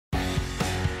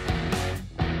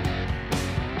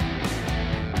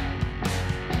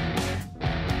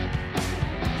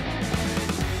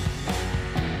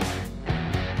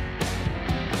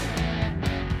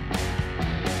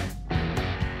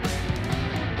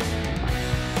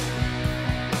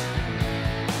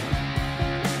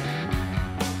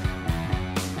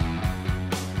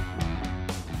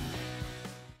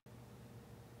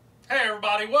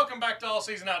everybody, welcome back to All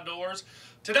Season Outdoors.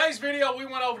 Today's video, we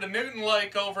went over to Newton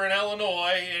Lake over in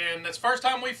Illinois, and it's the first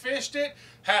time we fished it.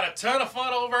 Had a ton of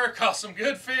fun over, caught some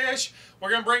good fish. We're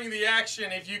going to bring you the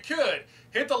action. If you could,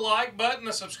 hit the like button,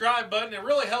 the subscribe button. It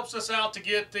really helps us out to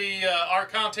get our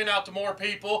content out to more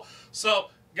people.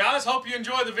 So, guys, hope you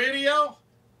enjoy the video.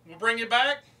 We'll bring you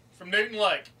back from Newton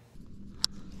Lake.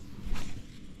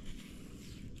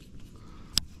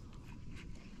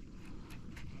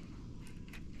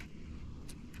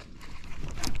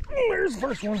 There's the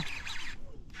first one.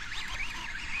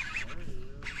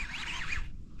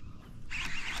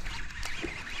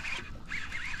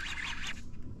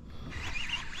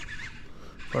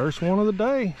 First one of the day.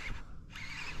 I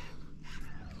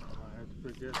have to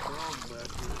pick that frog back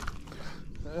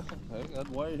here. I'd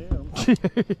weigh him. He's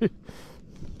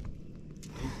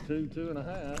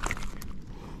 2.5.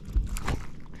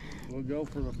 We'll go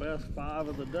for the best 5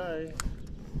 of the day.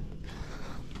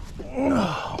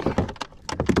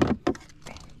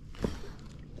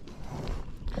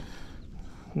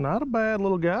 Not a bad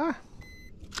little guy.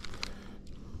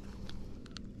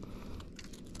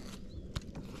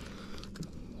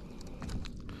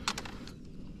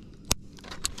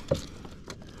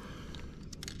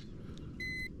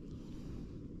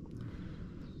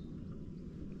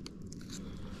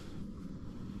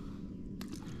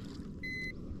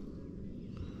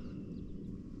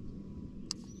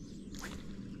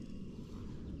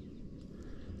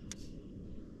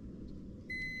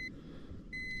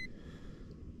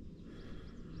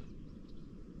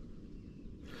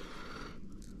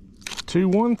 Two,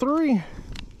 1, 3.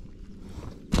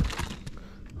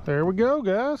 There we go,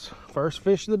 guys. First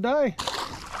fish of the day.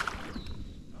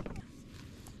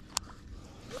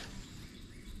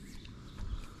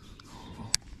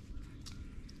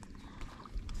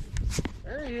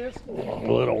 There he is.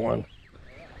 Little one.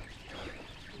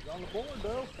 He's on the board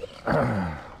though.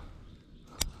 I'm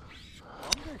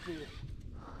gonna see it.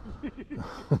 I'm gonna give me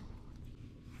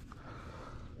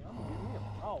a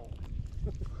call.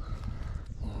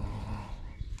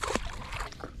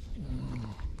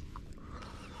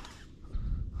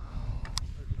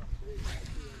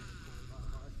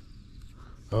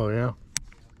 Oh, yeah.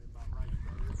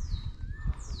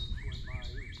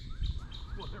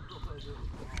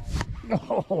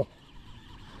 Oh,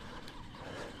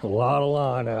 a lot of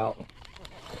line out.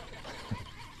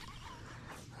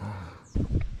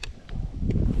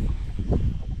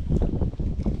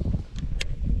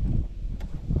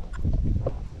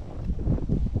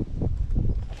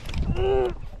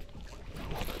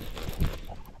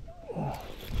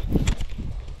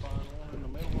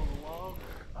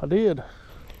 I did.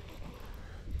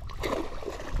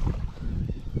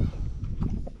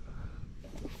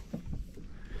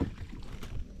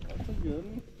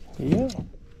 Good. Yeah.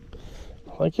 I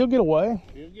think he'll get away.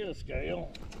 He'll get a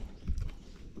scale.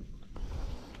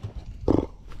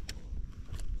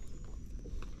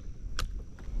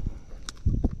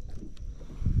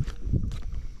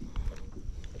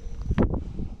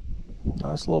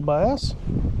 Nice little bass.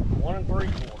 1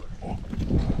 3/4.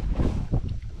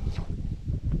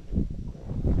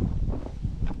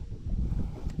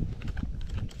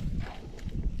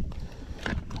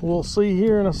 We'll see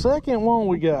here in a second, won't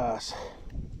we, guys?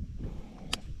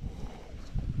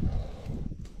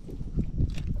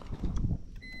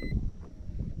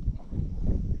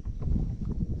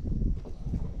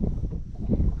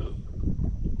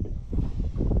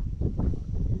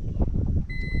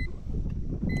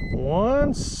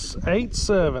 Once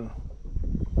 8-7.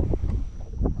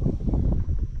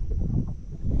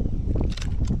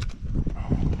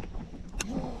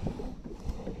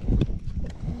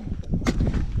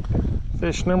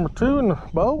 Fish number 2 in the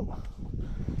boat.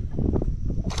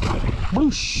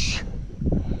 Boosh.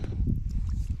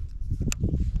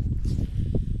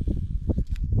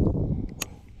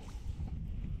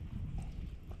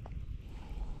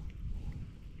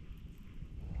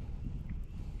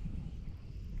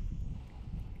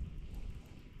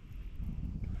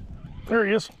 There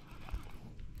he is.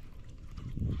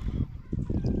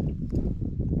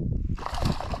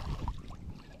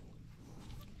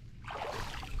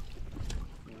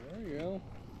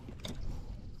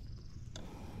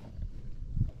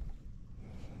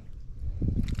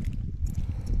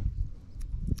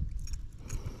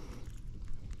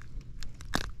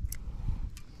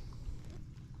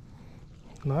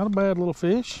 Not a bad little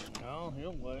fish. No,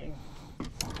 he'll weigh.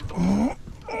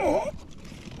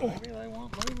 Maybe they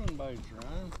want moving baits,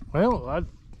 Ryan. Well,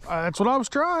 that's what I was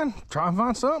trying. Try and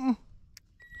find something.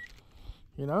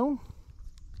 You know?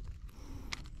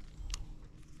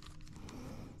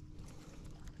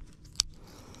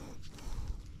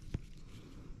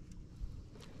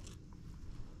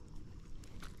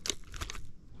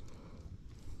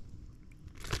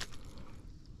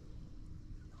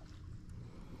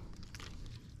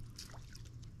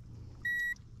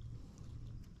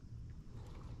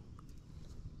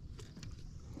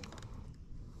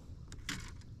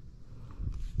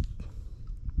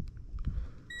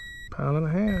 Pound and a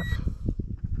half.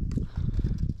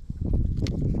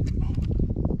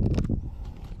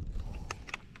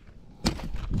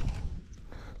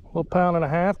 Little pound and a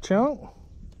half chunk.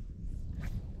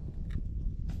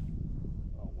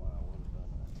 Oh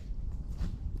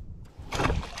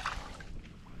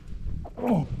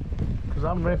wow, Because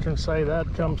I'm venturing to say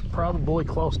that comes probably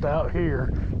close to out here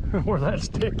where that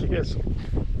stick is.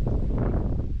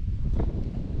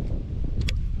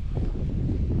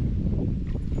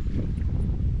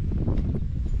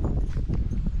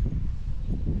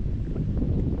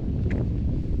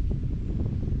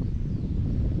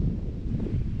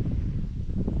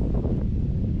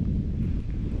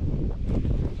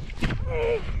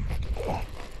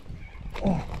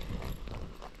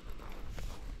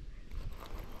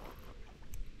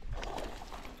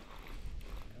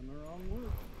 and they're on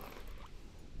wood.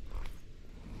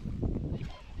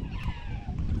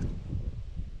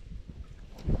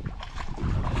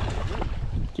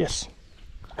 Yes.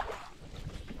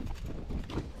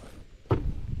 I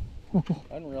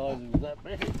didn't realize it was that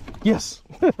big. Yes.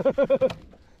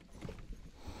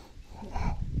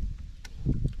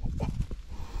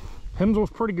 Hymns was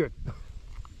pretty good.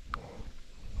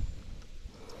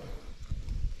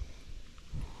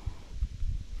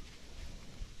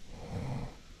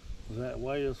 Does that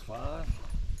weigh us 5?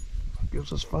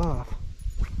 Gives us 5.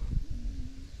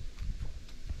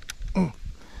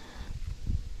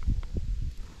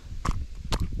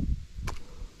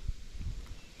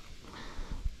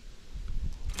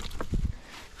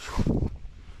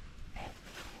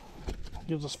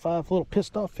 Gives us 5 little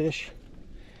pissed off fish.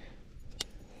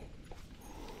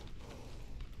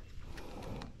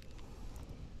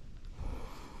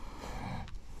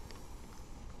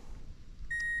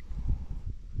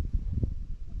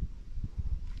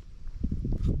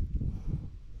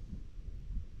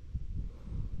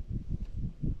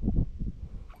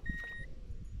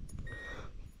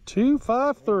 Two,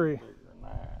 5, 3. Bigger than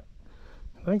that.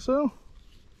 Think so?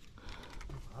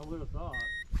 I would have thought.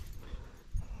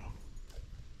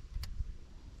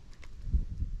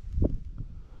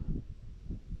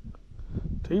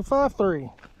 Two, 5, 3.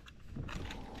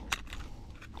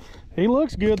 He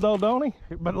looks good though, don't he?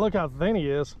 But look how thin he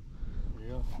is.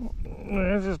 Yeah.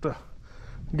 It's just a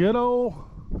good old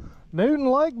Newton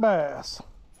Lake bass.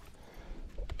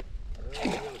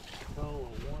 Call a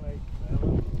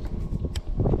 187.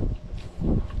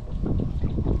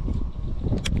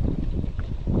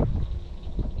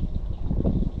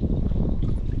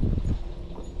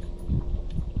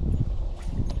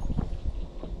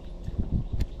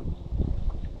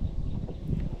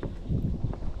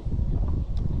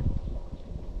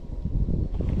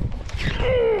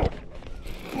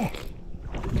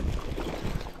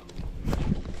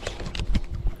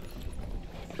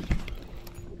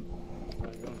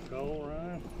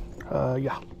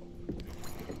 Yeah.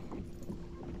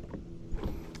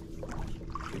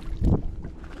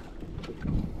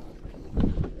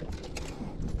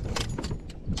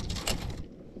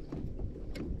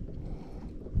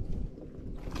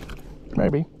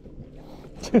 Maybe.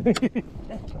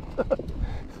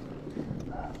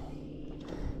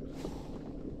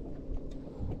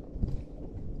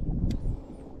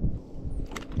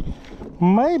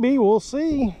 Maybe, we'll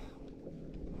see.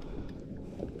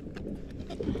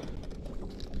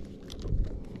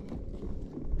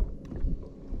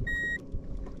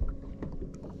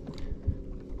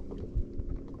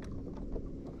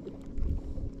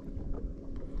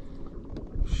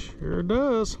 Sure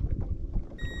does.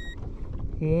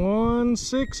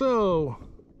 160.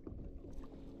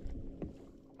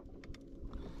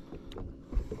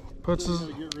 Puts us,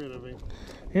 Get rid of him.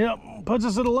 yep, puts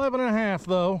us at 11 and a half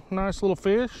though. Nice little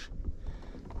fish.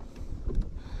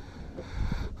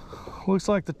 Looks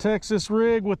like the Texas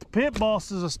rig with the pit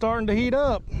bosses is starting to heat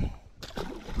up.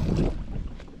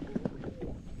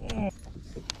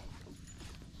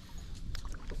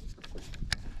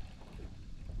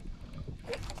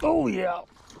 Oh yeah.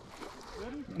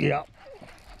 Yeah.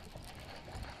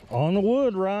 On the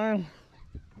wood, Ryan.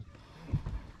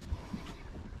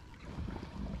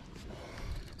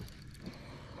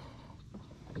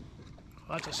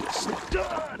 That's a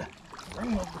stud.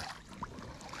 Bring him over.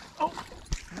 Oh,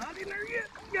 not in there yet.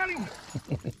 Got him.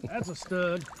 That's a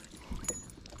stud.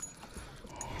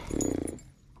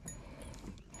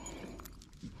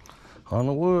 On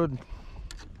the wood.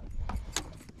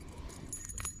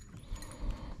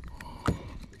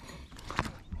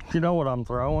 You know what I'm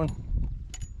throwing?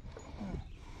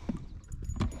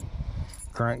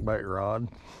 Crankbait rod.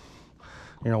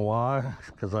 You know why?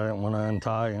 Because I didn't want to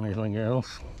untie anything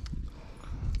else.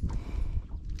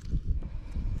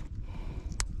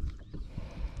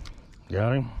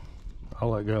 Got him? I'll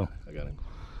let go. I got him.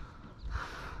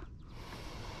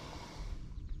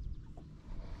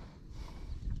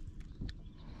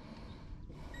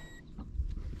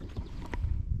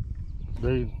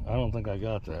 Dude, I don't think I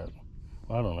got that.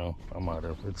 I don't know. I might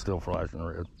have. It's still flashing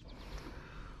red.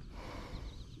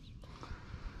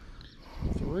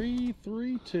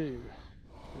 332.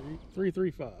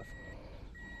 335.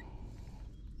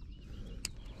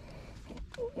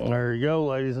 There you go,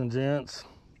 ladies and gents.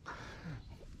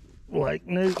 Lake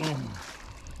Newton.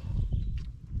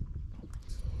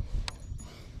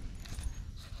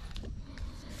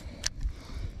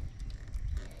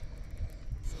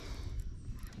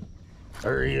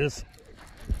 There he is.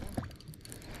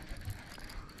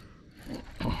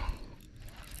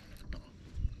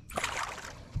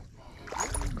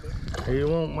 He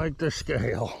won't make the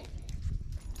scale.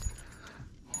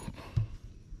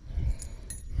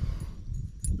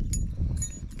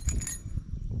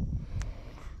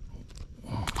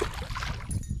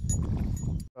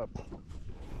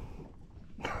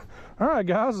 All right,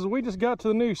 guys, we just got to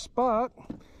the new spot.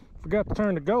 Forgot to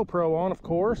turn the GoPro on, of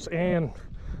course, and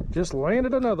just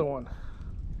landed another one.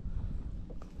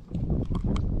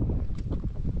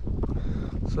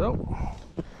 So,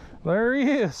 there he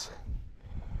is.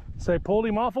 Say pulled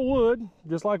him off of wood,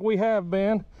 just like we have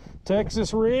been.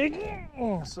 Texas rig.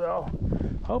 So,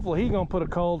 hopefully he's gonna put a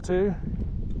cold too.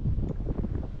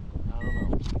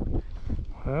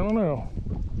 I don't know.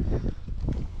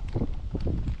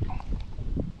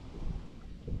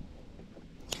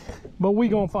 But we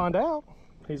gonna find out.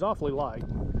 He's awfully light.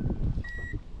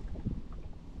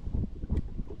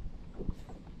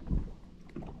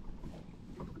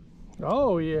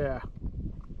 Oh yeah.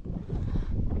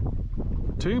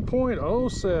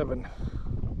 2.07.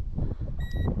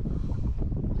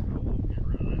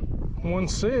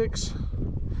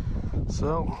 1.6.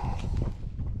 So,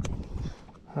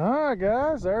 all right,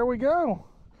 guys, there we go.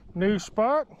 New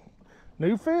spot,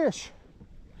 new fish.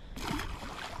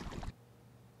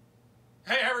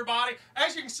 Hey everybody,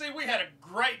 as you can see, we had a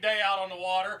great day out on the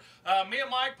water. Me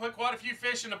and Mike put quite a few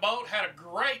fish in the boat, had a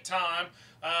great time.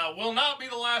 Will not be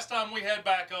the last time we head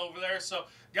back over there. So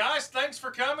guys, thanks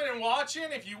for coming and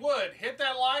watching. If you would, hit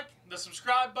that like, the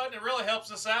subscribe button, it really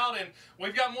helps us out. And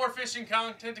we've got more fishing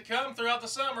content to come throughout the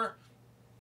summer.